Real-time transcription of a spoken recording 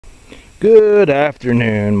Good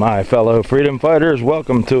afternoon, my fellow freedom fighters.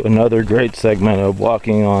 Welcome to another great segment of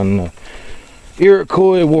walking on the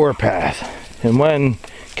Iroquois warpath. And when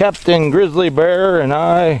Captain Grizzly Bear and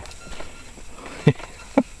I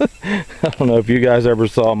don't know if you guys ever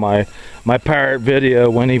saw my pirate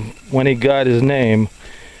video when he got his name,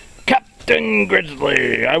 Captain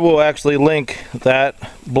Grizzly. I will actually link that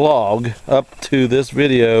blog up to this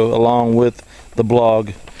video along with the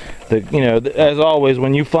blog. As always,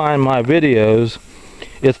 when you find my videos,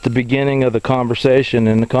 it's the beginning of the conversation,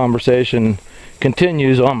 and the conversation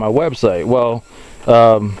continues on my website. Well,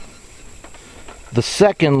 the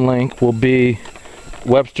second link will be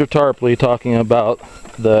Webster Tarpley talking about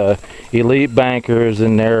the elite bankers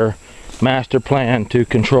and their master plan to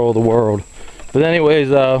control the world. But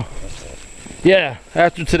anyways, yeah,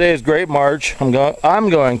 after today's great march, I'm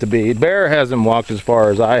going to be. Bear hasn't walked as far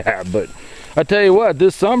as I have, but I tell you what,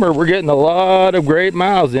 this summer we're getting a lot of great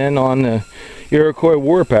miles in on the Iroquois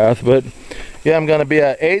warpath. But yeah, I'm going to be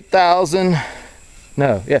at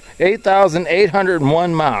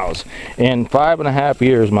 8,801 miles in 5.5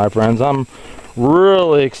 years, my friends. I'm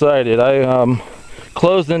really excited. I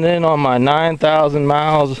closing in on my 9,000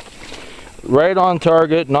 miles, right on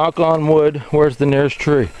target. Knock on wood. Where's the nearest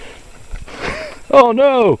tree? Oh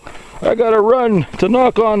no, I gotta run to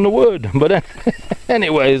knock on the wood. But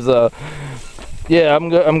anyways, yeah, I'm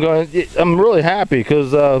really happy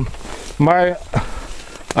because I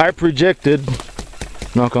predicted,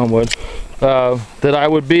 knock on wood, that I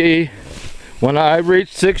would be, when I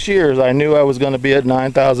reached 6 years, I knew I was going to be at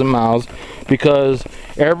 9,000 miles, because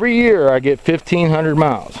every year I get 1,500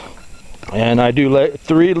 miles, and I do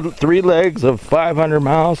three legs of 500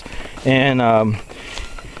 miles, and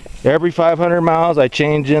every 500 miles I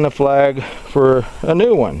change in a flag for a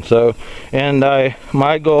new one. So, and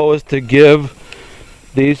my goal is to give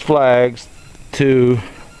these flags, to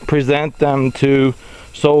present them to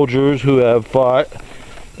soldiers who have fought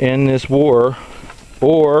in this war,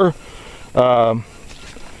 or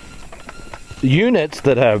units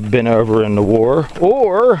that have been over in the war,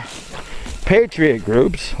 or patriot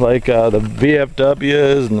groups like the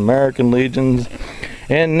VFWs and American Legions,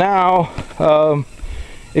 and now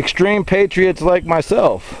extreme patriots like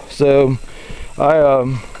myself. So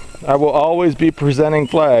I will always be presenting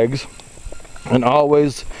flags and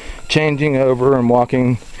always changing over and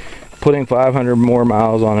putting 500 more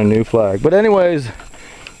miles on a new flag. But anyways,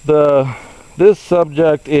 this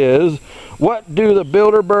subject is, what do the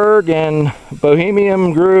Bilderberg and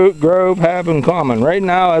Bohemian Grove have in common right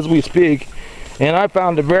now as we speak? And I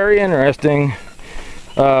found it very interesting.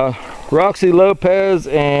 Roxy Lopez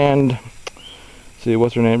and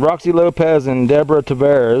what's her name? Roxy Lopez and Deborah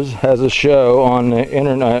Tavares has a show on the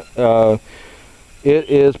internet.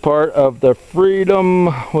 It is part of the Freedom,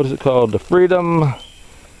 what is it called?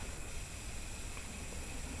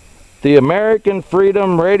 The American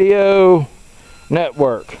Freedom Radio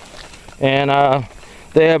Network. And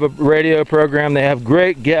they have a radio program. They have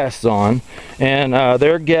great guests on. And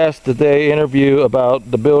their guests that they interview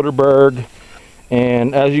about the Bilderberg.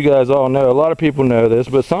 And as you guys all know, a lot of people know this,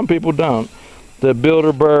 but some people don't. The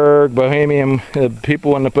Bilderberg, Bohemian,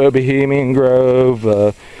 people in the Bohemian Grove,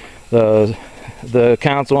 the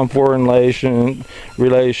Council on Foreign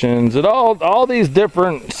Relations, and all these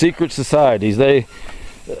different secret societies.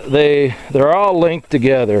 They're all linked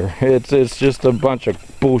together. It's just a bunch of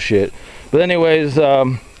bullshit. But anyways,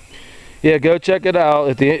 yeah, go check it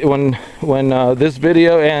out. When this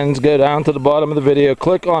video ends, go down to the bottom of the video,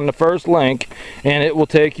 click on the first link, and it will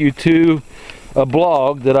take you to a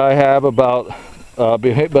blog that I have about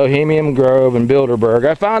Bohemian Grove and Bilderberg.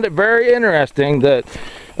 I found it very interesting that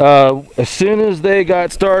as soon as they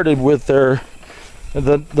got started with the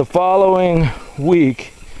following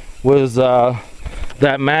week was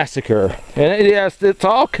that massacre. And yes, it's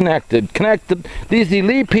all connected. These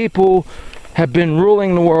elite people have been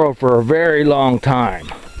ruling the world for a very long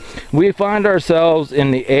time. We find ourselves in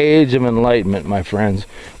the age of enlightenment, my friends.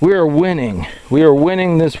 We are winning. We are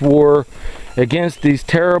winning this war against these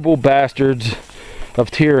terrible bastards of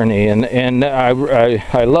tyranny, and I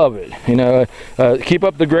love it. You know, keep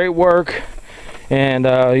up the great work, and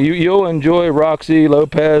you'll enjoy Roxy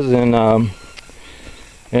Lopez and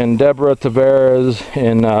Deborah Tavares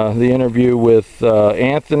in the interview with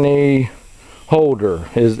Anthony Holder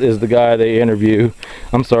is the guy they interview.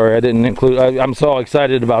 I'm sorry I didn't include. I'm so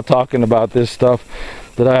excited about talking about this stuff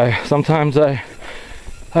that sometimes I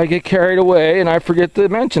get carried away and I forget to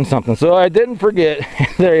mention something. So I didn't forget.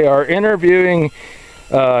 They are interviewing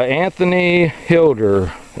Anthony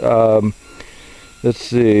Hilder. Let's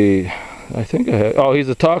see. I think he's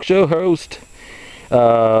a talk show host.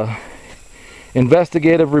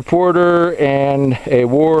 investigative reporter and a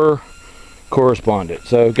war correspondent.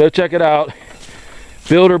 So go check it out.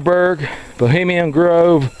 Bilderberg, Bohemian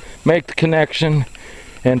Grove, make the connection,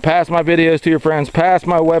 and pass my videos to your friends, pass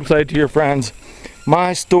my website to your friends.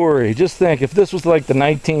 My story, just think, if this was like the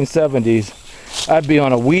 1970s, I'd be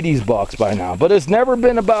on a Wheaties box by now. But it's never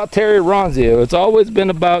been about Terry Ronzio. It's always been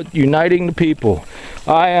about uniting the people.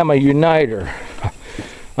 I am a uniter.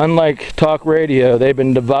 Unlike talk radio, they've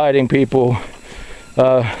been dividing people.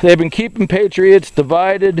 They've been keeping patriots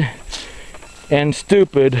divided and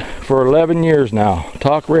stupid for 11 years now.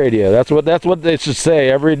 Talk radio. That's what they should say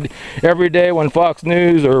every day when Fox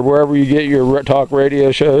News or wherever you get your talk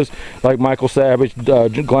radio shows, like Michael Savage,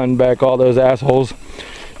 Glenn Beck, all those assholes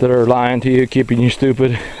that are lying to you, keeping you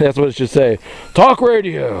stupid. That's what it should say. Talk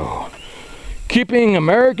radio. Keeping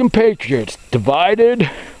American patriots divided.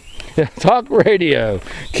 Talk radio.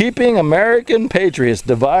 Keeping American patriots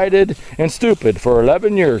divided and stupid for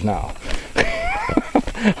 11 years now.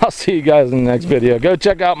 I'll see you guys in the next video. Go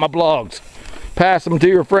check out my blogs. Pass them to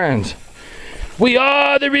your friends. We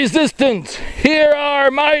are the resistance. Hear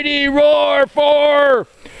our mighty roar for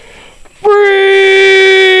freedom.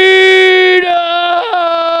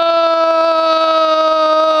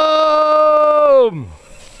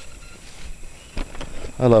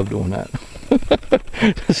 I love doing that.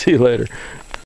 See you later.